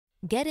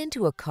Get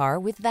into a car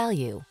with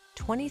value.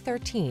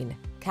 2013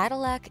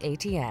 Cadillac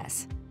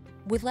ATS.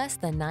 With less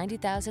than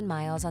 90,000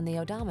 miles on the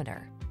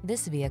odometer,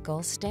 this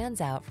vehicle stands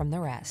out from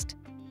the rest.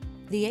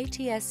 The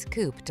ATS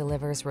Coupe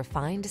delivers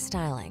refined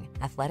styling,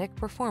 athletic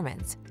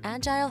performance,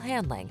 agile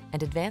handling,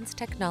 and advanced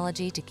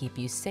technology to keep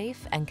you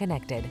safe and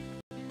connected.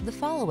 The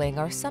following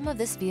are some of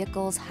this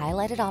vehicle's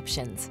highlighted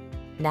options: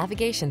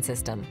 navigation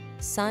system,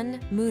 sun,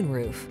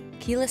 moonroof,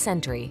 keyless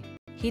entry,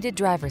 heated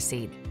driver's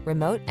seat,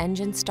 remote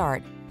engine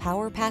start,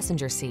 power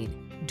passenger seat,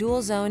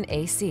 dual zone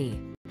AC,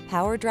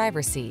 power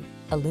driver's seat,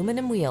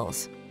 aluminum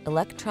wheels,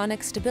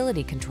 electronic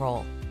stability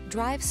control.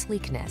 Drive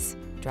sleekness,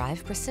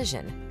 drive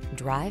precision,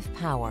 drive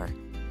power.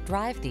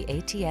 Drive the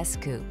ATS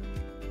Coupe.